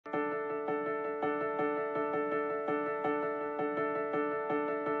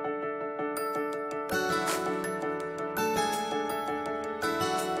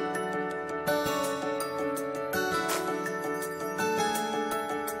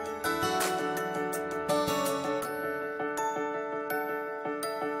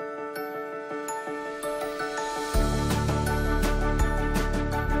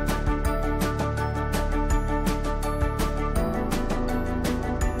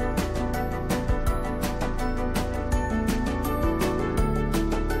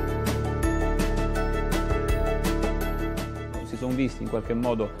visti in qualche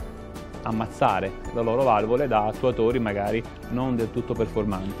modo ammazzare le loro valvole da attuatori magari non del tutto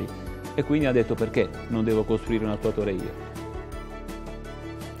performanti. E quindi ha detto: perché non devo costruire un attuatore io?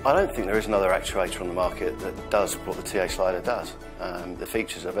 I don't think there is another actuator on the market that does what the TA slider does. The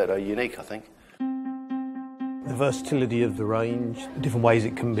features of it are unique, I think. The versatility of the range, the different ways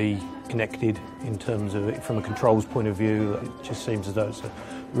it can be connected in terms of it from a controls point of view, it just seems as though it's a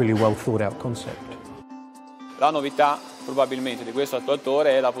really well thought out concept. La novità probabilmente di questo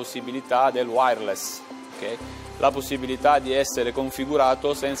attuatore è la possibilità del wireless, okay? La possibilità di essere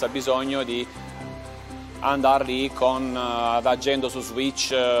configurato senza bisogno di andare lì agendo su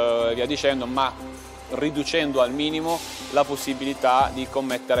switch e via dicendo, ma riducendo al minimo la possibilità di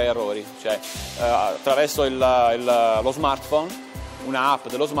commettere errori, cioè attraverso lo smartphone, una app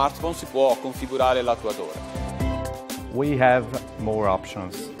dello smartphone si può configurare l'attuatore. We have more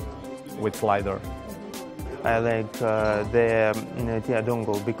options with slider. I like the TIA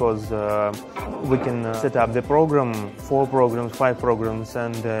dongle because we can set up the program, 4 programs, 5 programs,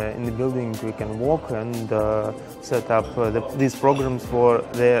 and in the building we can walk and set up these programs for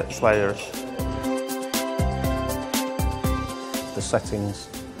the sliders. The settings,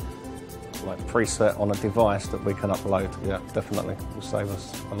 like preset on a device that we can upload, yeah, definitely will save us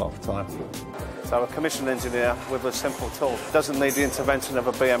a lot of time. So a commissioned engineer with a simple tool doesn't need the intervention of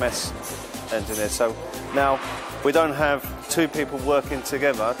a BMS engineer. So now we don't have 2 people working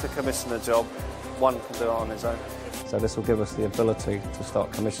together to commission a job, one can do it on his own. So this will give us the ability to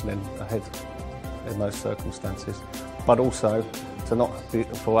start commissioning ahead in those circumstances, but also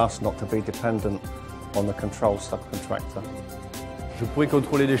for us not to be dependent on the control subcontractor. Je pourrais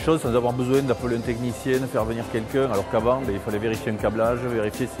contrôler les choses sans avoir besoin d'appeler un technicien, de faire venir quelqu'un, alors qu'avant, il fallait vérifier un câblage,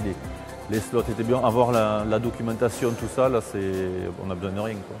 vérifier si les slots étaient bien, avoir la documentation, tout ça, là, on n'a besoin de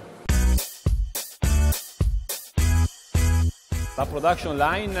rien, quoi. La production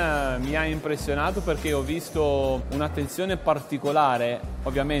line mi ha impressionato perché ho visto un'attenzione particolare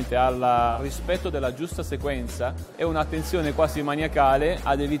ovviamente al rispetto della giusta sequenza e un'attenzione quasi maniacale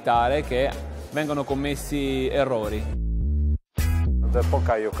ad evitare che vengano commessi errori. The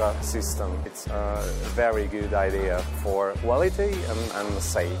Pokayuka system, it's a very good idea for quality and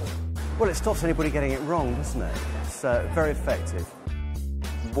safe. Well, it stops anybody getting it wrong, doesn't it? It's very effective.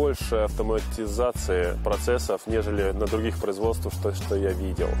 Больше автоматизации процессов, нежели на других производствах, что я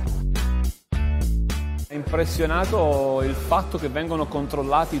видел. È impressionato il fatto che vengono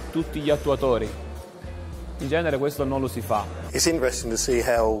controllati tutti gli attuatori. In genere questo non lo si fa. It's interesting to see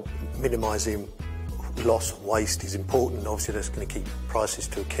how minimizing loss and waste is important. Obviously that's going to keep prices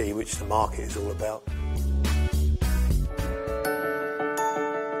to a key, which the market is all about.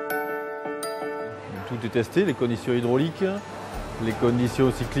 Tout est testé, les conditions hydrauliques, les conditions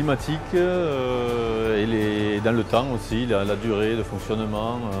aussi climatiques et dans le temps aussi, la durée de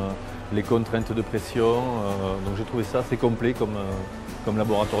fonctionnement, les contraintes de pression. Donc j'ai trouvé ça assez complet comme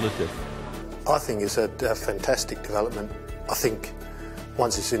laboratoire de test. I think it's a fantastic development. I think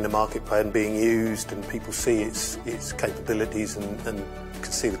once it's in the market and being used and people see its capabilities and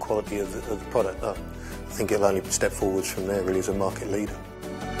can see the quality of the product, I think it'll only step forwards from there really as a market leader.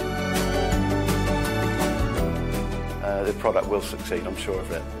 The product will succeed, I'm sure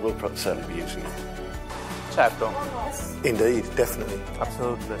of it. We'll certainly be using it. Certo. Indeed, definitely.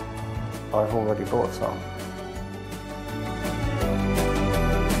 Absolutely. I've already bought some.